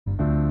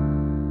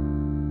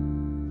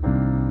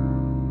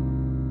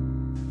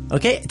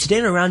Okay, today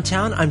in Around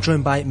Town, I'm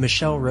joined by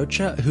Michelle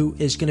Rocha, who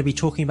is going to be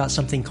talking about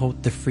something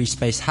called the Free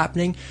Space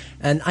Happening.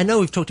 And I know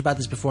we've talked about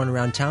this before in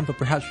Around Town, but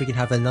perhaps we can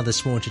have another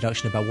small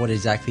introduction about what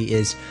exactly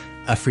is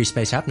a Free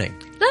Space Happening.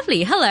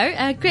 Lovely.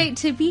 Hello. Great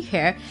to be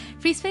here.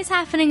 Free Space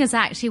Happening is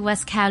actually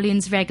West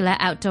Kowloon's regular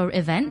outdoor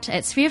event.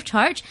 It's free of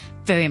charge.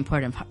 Very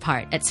important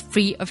part. It's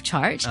free of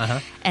charge.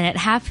 And it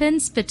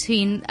happens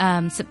between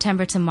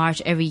September to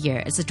March every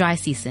year. It's a dry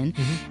season.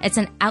 It's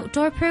an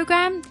outdoor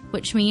program,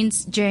 which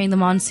means during the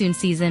monsoon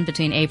season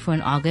between April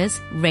and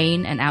August,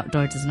 rain and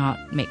outdoor does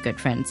not make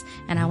good friends.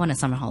 And I want a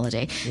summer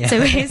holiday. Yeah. So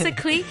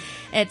basically,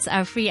 it's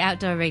our free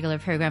outdoor regular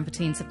program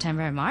between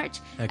September and March.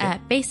 Okay.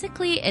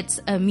 Basically,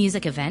 it's a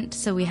music event.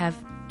 So we have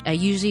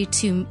usually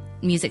 2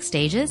 music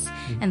stages,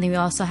 and then we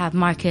also have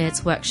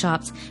markets,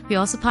 workshops. We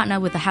also partner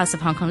with the House of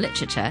Hong Kong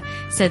Literature,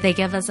 so they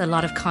give us a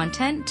lot of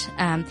content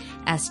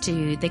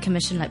they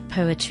commission like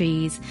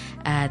poetries,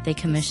 they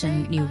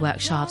commission new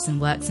workshops and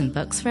works and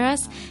books for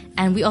us.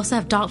 And we also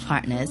have dog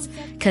partners,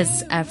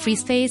 because Free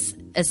Space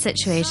is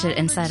situated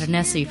inside a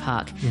nursery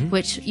park,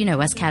 which,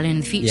 West Kowloon in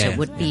the future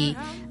would be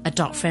a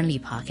dog-friendly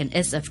park, and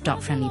is a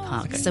dog-friendly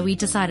park. Okay. So we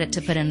decided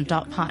to put in a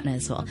dog partner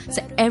as well.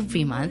 So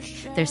every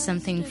month, there's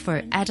something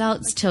for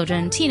adults,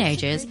 children,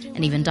 teenagers,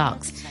 and even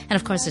dogs. And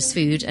of course, there's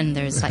food, and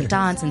there's like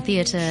dance and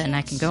theatre, and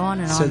I can go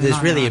on and on. So there's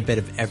on really and on. A bit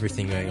of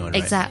everything going on, right?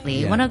 Exactly.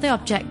 Yeah. One of the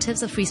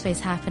objectives of Free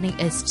Space Happening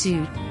is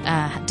to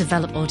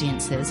develop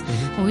audiences.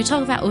 When we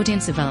talk about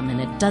audience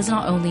development, it does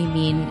not only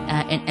mean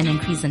an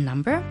increase in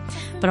number,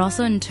 but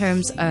also in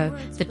terms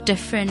of the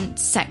different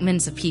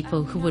segments of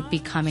people who would be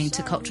coming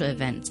to cultural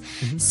events.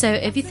 So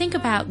if you think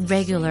about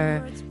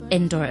regular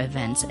indoor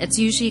events, it's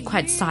usually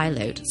quite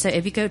siloed. So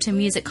if you go to a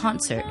music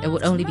concert, it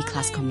would only be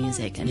classical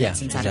music, and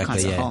it's inside a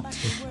concert hall.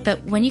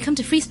 But when you come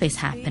to Free Space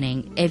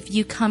Happening, if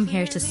you come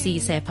here to see,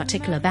 say, a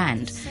particular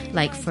band,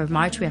 like for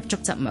March we have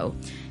Truk Tap Mo.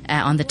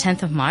 On the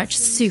 10th of March,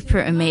 super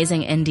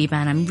amazing indie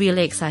band. I'm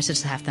really excited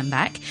to have them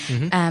back.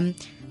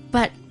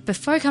 But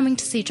before coming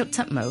to see Truk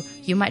Tap Mo,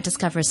 you might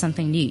discover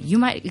something new. You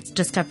might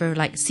discover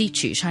like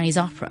Sichu, Chinese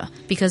opera,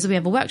 because we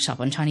have a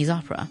workshop on Chinese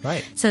opera.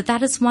 Right. So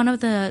that is one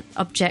of the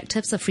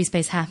objectives of Free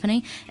Space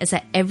Happening, is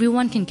that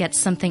everyone can get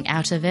something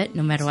out of it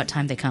no matter what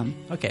time they come.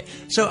 Okay.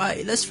 So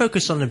let's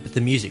focus on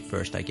the music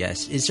first, I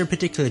guess. Is there a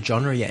particular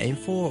genre you aim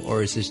for,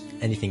 or is this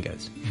anything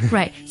goes?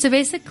 Right. So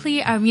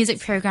basically, our music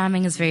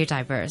programming is very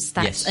diverse.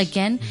 That's,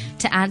 again,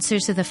 to answer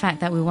to the fact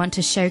that we want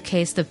to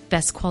showcase the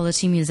best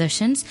quality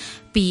musicians,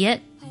 be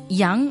it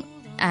young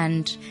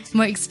and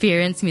more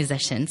experienced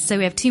musicians. So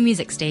we have 2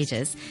 music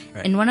stages.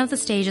 Right. In one of the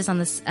stages on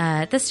this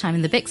time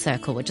in the Big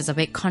Circle, which is a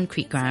big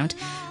concrete ground,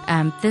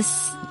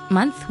 this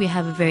month we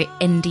have a very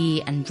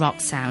indie and rock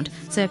sound.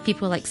 So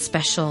people like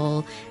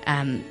Special.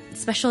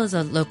 Special is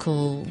a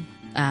local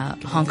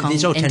Hong Kong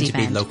These all tend indie to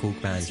band. be local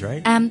bands,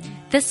 right?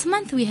 This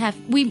month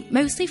we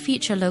mostly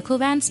feature local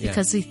bands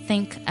because we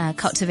think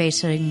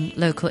cultivating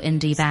local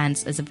indie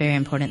bands is a very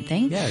important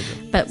thing.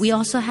 But we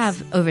also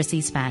have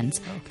overseas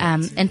bands.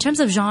 In terms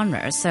of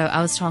genres, so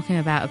I was talking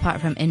about, apart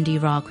from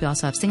indie rock, we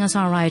also have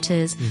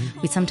singer-songwriters,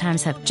 we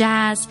sometimes have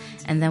jazz,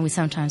 and then we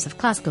sometimes have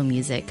classical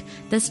music.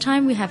 This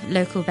time we have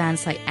local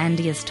bands like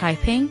Andy is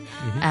Typing,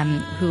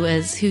 who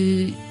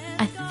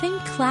I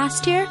think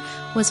last year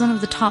was one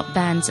of the top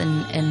bands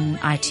in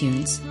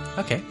iTunes.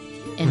 Okay.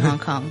 In Hong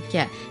Kong,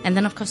 and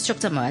then of course Truk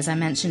Tap Mo, as I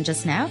mentioned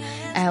just now.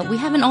 We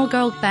have an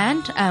all-girl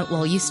band.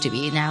 Used to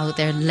be. Now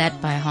they're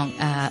led by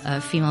a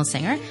female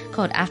singer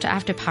called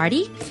After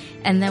Party.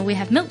 And then we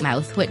have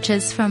Milkmouth, which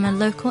is from a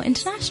local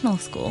international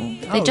school.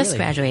 They just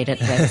graduated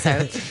with.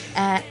 So,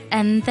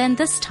 and then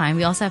this time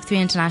we also have 3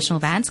 international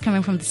bands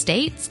coming from the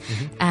States,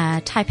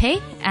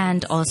 Taipei,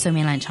 and also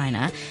mainland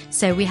China.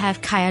 So we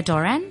have Kaya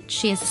Doran.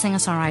 She is a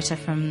singer-songwriter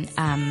from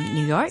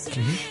New York.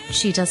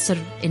 She does sort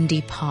of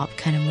indie pop,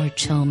 kind of more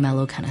chill,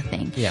 mellow kind of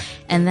thing.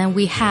 And then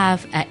we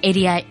have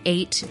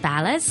 88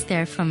 Ballads.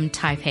 They're from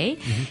Taipei.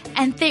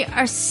 And they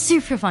are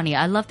super funny.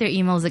 I love their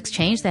emails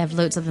exchange. They have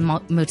loads of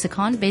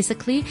emoticon,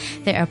 basically.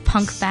 They're a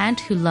punk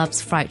band who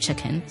loves fried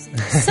chicken.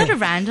 Sort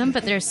of random,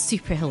 but they're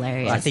super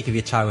hilarious. Well, I think if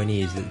you're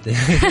Taiwanese,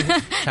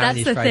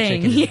 that's the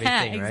thing. Chicken is a big thing,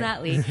 right?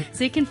 Exactly.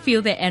 So you can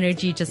feel their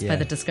energy just by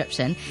the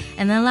description.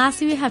 And then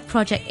lastly, we have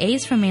Project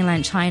Ace from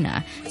mainland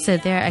China. So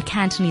they're a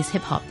Cantonese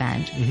hip-hop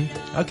band.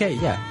 Okay,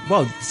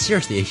 well,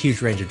 seriously, a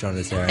huge range of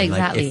genres there. And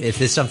exactly. If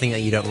there's something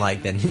that you don't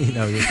like, then,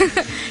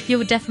 you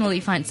would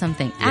definitely find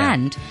something.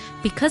 And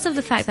because of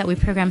the fact that we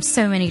program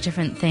so many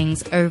different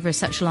things over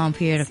such a long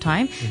period of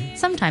time,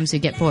 sometimes we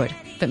get bored.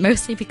 But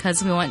mostly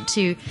because we want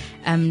to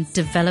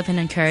develop and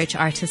encourage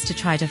artists to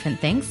try different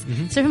things.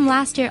 So from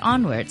last year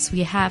onwards,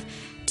 we have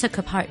took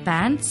apart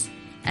bands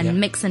and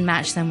mix and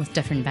match them with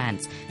different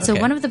bands. So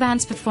one of the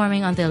bands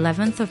performing on the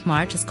 11th of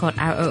March is called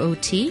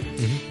ROOT.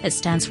 It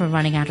stands for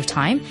Running Out of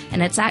Time.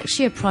 And it's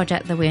actually a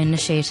project that we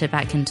initiated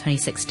back in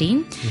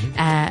 2016.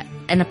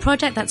 and a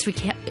project that's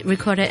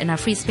recorded in our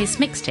Free Space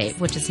mixtape,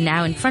 which is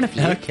now in front of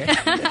you. Okay.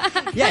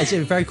 Yeah, it's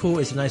very cool.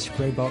 It's a nice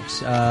grey box.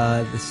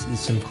 There's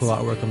some cool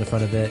artwork on the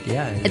front of it.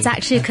 Yeah. It's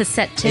actually a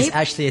cassette tape. It's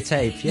actually a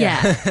tape,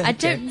 yeah. I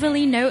don't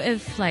really know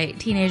if like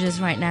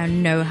teenagers right now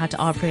know how to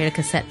operate a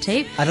cassette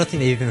tape. I don't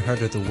think they've even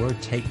heard of the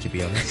word tape, to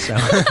be honest. So.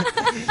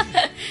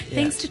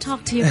 Things to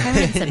talk to your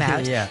parents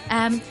about. Yeah.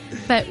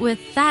 But with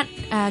that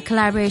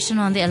collaboration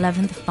on the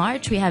 11th of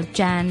March, we have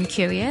Jan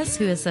Curious,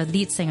 who is the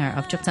lead singer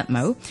of Chuk Tap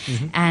Mo,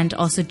 and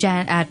also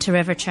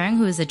Trevor Chung,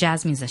 who is a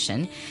jazz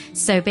musician.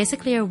 So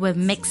basically, we're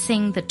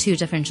mixing the two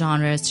different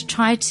genres to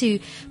try to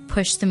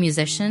push the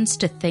musicians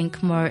to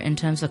think more in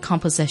terms of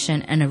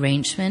composition and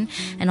arrangement,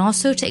 and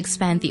also to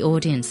expand the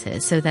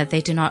audiences so that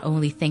they do not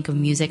only think of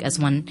music as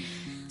one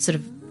sort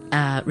of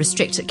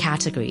restricted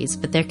categories,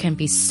 but there can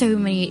be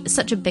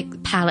such a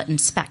big palette and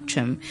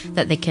spectrum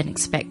that they can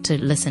expect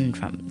to listen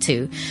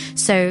to.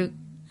 So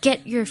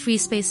get your Free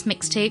Space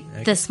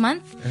mixtape this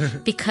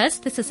month, because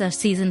this is our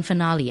season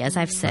finale. As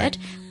I've said,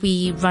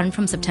 we run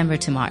from September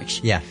to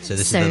March. Yeah, so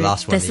this is the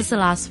last one. This is the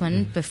last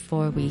one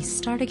before we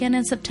start again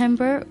in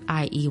September,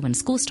 i.e. when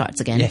school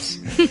starts again. Yes.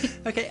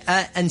 Okay,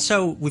 and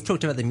so we've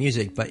talked about the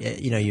music, but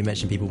you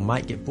mentioned people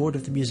might get bored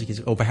of the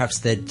music, or perhaps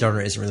their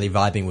genre isn't really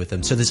vibing with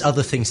them. So there's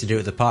other things to do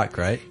at the park,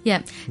 right?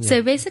 Yeah.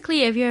 So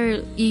basically, if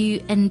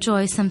you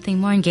enjoy something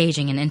more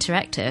engaging and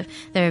interactive,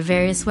 there are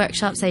various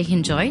workshops that you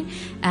can join.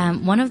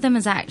 One of them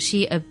is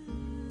actually a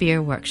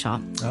beer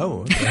workshop.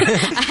 Oh, okay.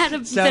 I had a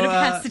bit of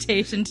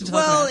hesitation to talk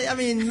about. Well, I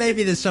mean,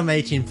 maybe there's some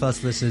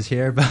 18+ listeners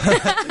here, but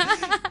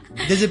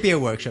there's a beer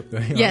workshop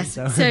going on. Yes,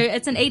 so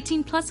it's an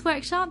 18+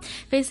 workshop.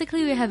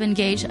 Basically, we have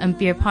engaged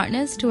beer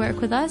partners to work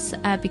with us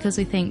because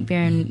we think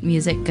beer and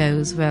music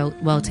goes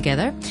well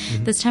together.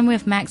 This time we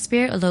have Max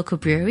Beer, a local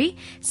brewery.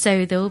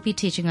 So they will be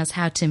teaching us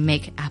how to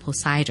make apple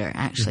cider,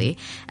 actually.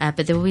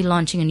 But they will be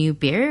launching a new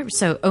beer,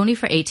 so only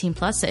for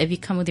 18+. So if you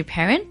come with your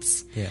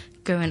parents... Yeah.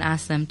 Go and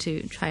ask them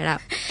to try it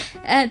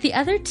out. The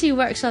other two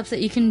workshops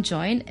that you can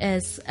join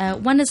is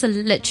one is a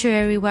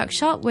literary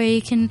workshop where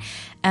you can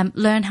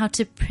learn how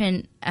to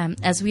print.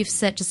 As we've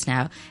said just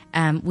now,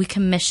 we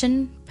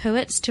commission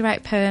poets to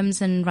write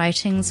poems and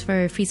writings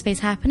for Free Space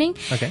Happening.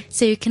 Okay.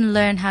 So you can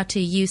learn how to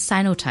use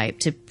Sinotype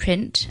to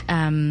print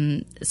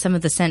some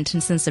of the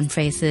sentences and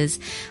phrases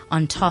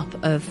on top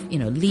of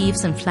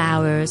leaves and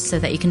flowers, so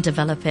that you can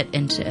develop it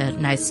into a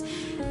nice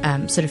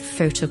sort of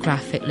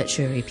photographic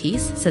literary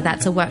piece. So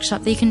that's a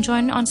workshop that you can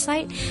join on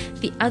site.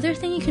 The other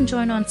thing you can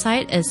join on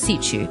site is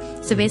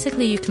Sichu. So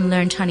basically you can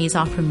learn Chinese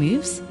opera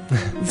moves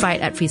right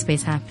at Free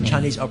Space Happening.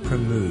 Chinese opera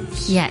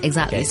moves. Yeah,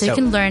 exactly. Okay, so you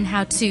can learn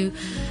how to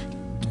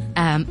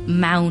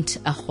mount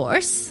a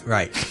horse.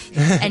 Right.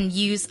 and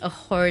use a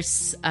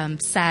horse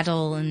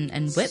saddle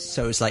and whip.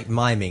 So it's like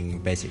miming,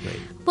 basically.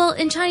 Well,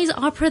 in Chinese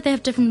opera, they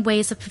have different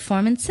ways of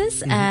performances.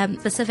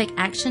 Specific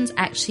actions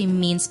actually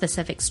mean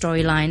specific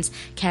storylines,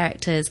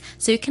 characters.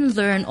 So you can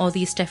learn all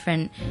these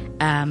different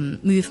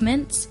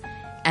movements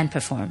and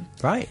perform.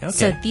 Right, okay.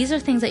 So these are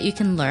things that you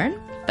can learn.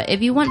 But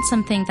if you want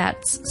something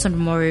that's sort of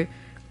more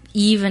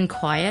even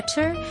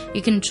quieter,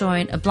 you can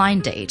join a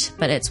blind date,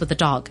 but it's with a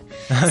dog.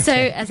 Okay. So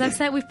as I've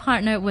said, we've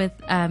partnered with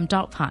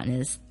dog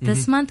partners.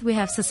 This month we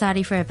have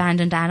Society for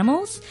Abandoned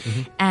Animals,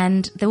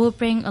 and they will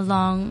bring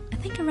along, I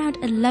think, around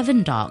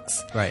 11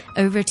 dogs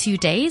over 2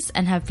 days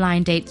and have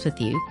blind dates with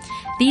you.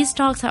 These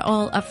dogs are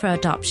all up for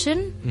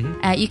adoption.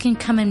 You can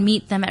come and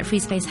meet them at Free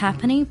Space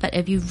Happening, but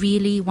if you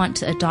really want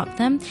to adopt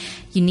them,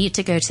 you need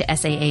to go to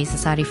SAA,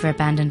 Society for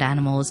Abandoned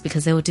Animals,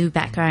 because they will do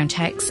background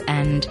checks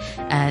and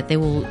they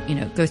will,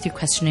 go through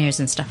questionnaires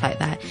and stuff like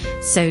that.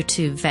 So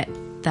to vet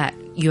that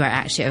you are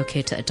actually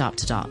okay to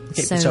adopt a dog.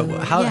 Okay, so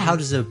how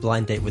does a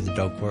blind date with a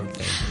dog work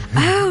then?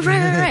 Oh,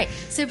 right.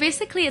 So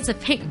basically it's a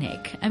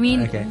picnic. I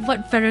mean,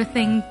 what better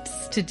things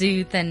to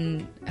do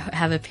than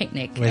have a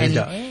picnic in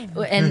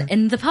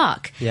the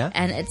park? Yeah.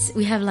 And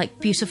we have like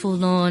beautiful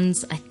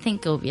lawns. I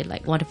think it'll be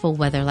like wonderful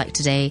weather like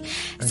today.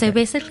 Okay. So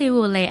basically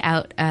we'll lay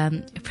out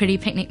pretty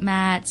picnic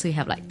mats. We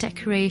have like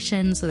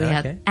decorations.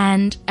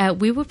 And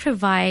we will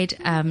provide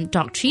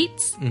dog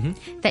treats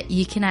that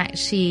you can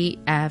actually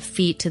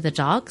feed to the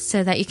dogs,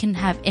 so that you can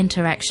have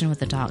interaction with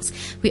the dogs.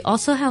 We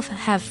also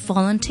have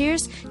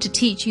volunteers to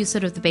teach you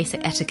sort of the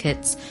basic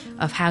etiquettes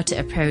of how to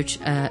approach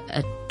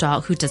a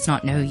dog who does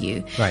not know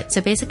you. Right. So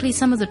basically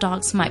some of the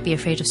dogs might be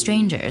afraid of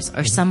strangers,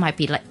 or some might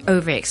be like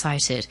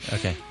overexcited.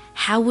 Okay.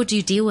 How would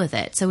you deal with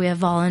it? So we have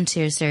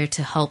volunteers there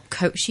to help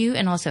coach you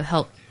and also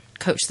help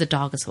coach the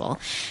dog as well.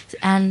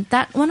 And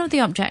that one of the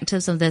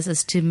objectives of this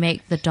is to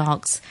make the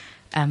dogs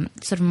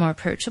sort of more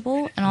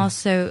approachable, and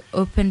also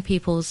open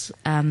people's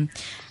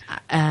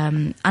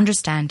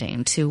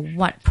understanding to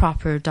what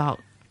proper dog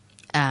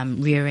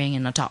rearing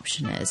and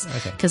adoption is.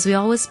 Because we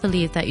always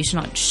believe that you should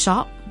not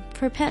shop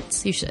for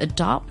pets. You should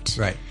adopt.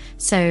 Right.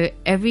 So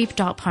every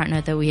dog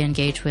partner that we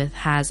engage with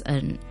has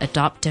an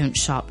adopt, don't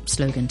shop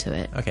slogan to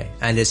it. Okay.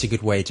 And it's a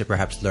good way to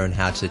perhaps learn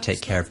how to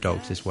take care of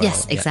dogs as well.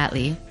 Yes,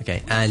 exactly.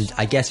 Okay. And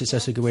I guess it's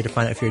also a good way to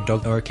find out if you're a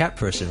dog or a cat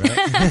person, right?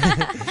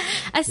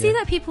 I see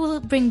that people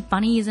bring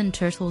bunnies and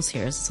turtles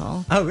here as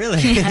well. Oh, really?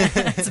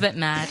 It's a bit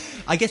mad.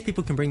 I guess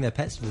people can bring their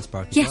pets to this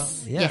park as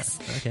Yes, well. yes.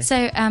 Okay.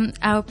 So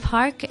our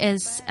park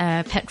is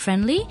pet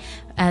friendly.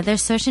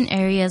 There's certain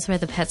areas where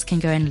the pets can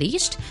go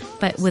unleashed,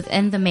 but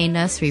within the main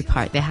nursery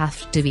park, they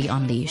have to be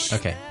on leash.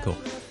 Okay, cool.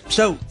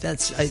 So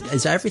that's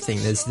everything.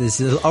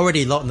 There's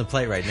already a lot on the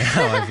plate right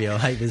now. I feel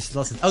like there's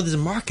lots of. Oh, there's a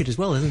market as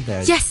well, isn't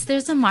there? Yes,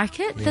 there's a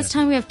market. This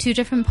time we have 2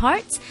 different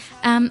parts.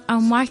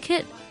 Our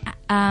market.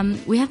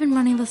 We have been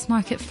running this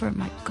market for,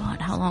 my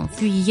God, how long?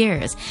 3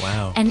 years.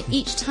 Wow. And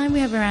each time we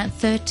have around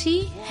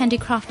 30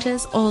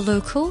 handicrafters, all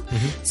local.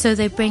 So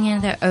they bring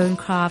in their own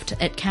craft.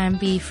 It can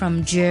be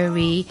from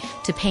jewelry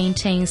to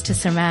paintings to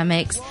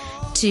ceramics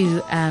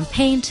to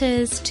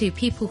painters to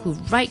people who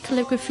write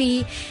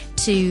calligraphy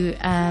to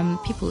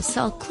people who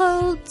sell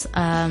clothes,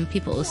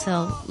 people who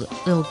sell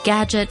little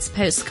gadgets,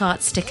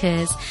 postcards,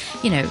 stickers,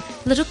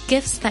 little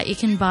gifts that you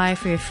can buy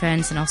for your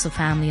friends and also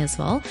family as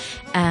well.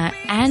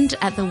 And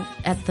at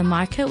the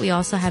market, we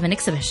also have an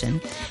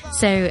exhibition.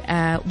 So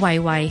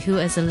YY, who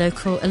is a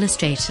local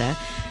illustrator,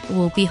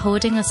 will be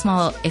holding a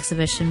small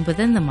exhibition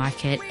within the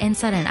market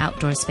inside an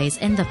outdoor space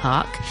in the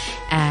park.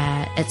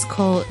 It's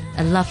called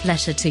A Love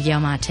Letter to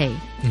Yaomate.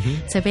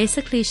 So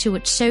basically she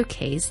would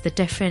showcase the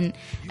different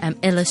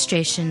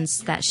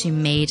illustrations that she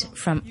made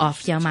of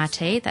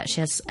Yaomate that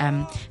she has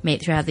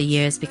made throughout the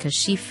years, because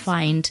she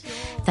finds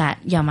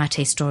that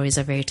Yaomate stories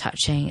are very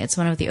touching. It's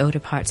one of the older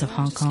parts of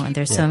Hong Kong, and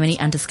there's so many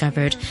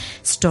undiscovered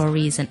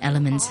stories and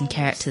elements and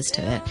characters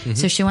to it.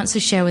 So she wants to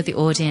share with the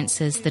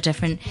audiences the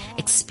different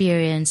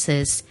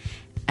experiences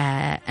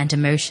and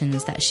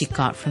emotions that she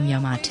got from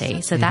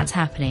Yaomate. So that's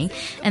happening.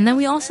 And then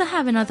we also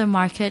have another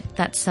market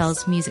that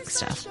sells music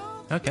stuff.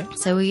 Okay.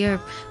 So we are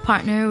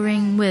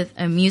partnering with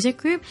a music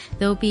group.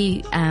 They'll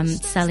be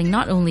selling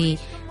not only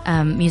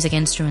music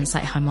instruments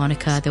like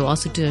harmonica, they'll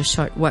also do a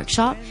short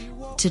workshop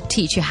to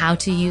teach you how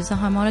to use a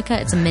harmonica.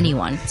 It's a mini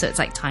one, so it's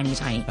like tiny.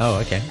 Oh,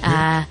 okay.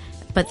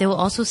 But they will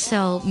also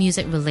sell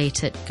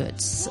music-related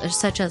goods,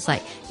 such as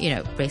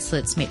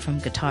bracelets made from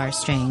guitar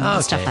strings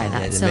and stuff like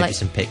that. Yeah, so maybe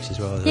some picks as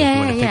well. Yeah, if you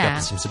want to pick yeah.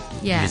 up some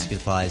music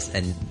supplies,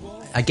 and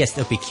I guess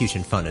they'll be cute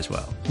and fun as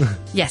well.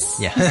 Yes.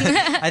 Yeah.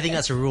 I think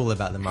that's a rule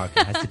about the market.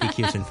 It has to be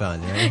cute and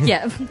fun, right?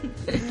 Yeah.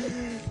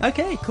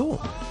 Okay,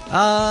 cool.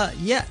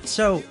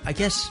 So I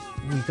guess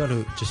we've got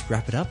to just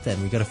wrap it up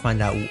then. We've got to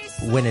find out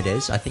when it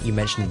is. I think you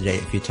mentioned the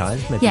date a few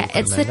times. Maybe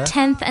it's the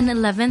 10th and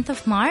 11th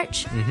of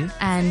March,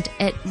 and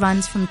it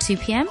runs from 2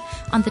 p.m.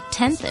 On the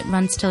 10th, it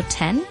runs till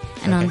 10,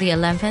 and on the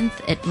 11th,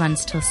 it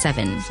runs till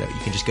 7. So you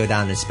can just go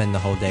down and spend the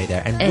whole day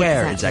there. And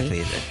where exactly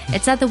is it?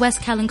 It's at the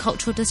West Kowloon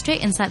Cultural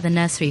District inside the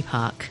nursery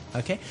park.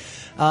 Okay.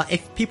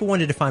 If people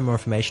wanted to find more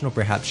information, or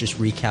perhaps just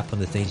recap on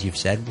the things you've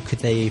said, could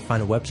they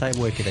find a website?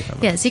 Where could they come?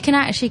 Yes, you can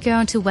actually go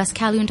onto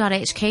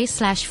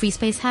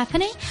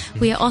westkowloon.hk/freespace-happening.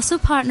 We are also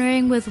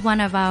partnering with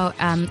one of our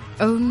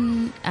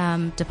own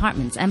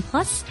departments, M+,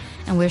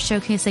 and we're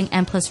showcasing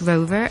M+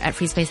 Rover at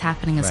Free Space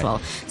Happening as well.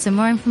 So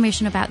more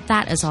information about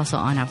that is also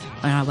on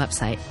our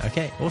website.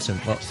 Okay, awesome.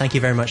 Well, thank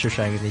you very much for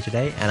sharing with me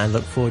today, and I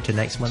look forward to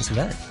next month's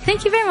event.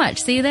 Thank you very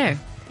much. See you there.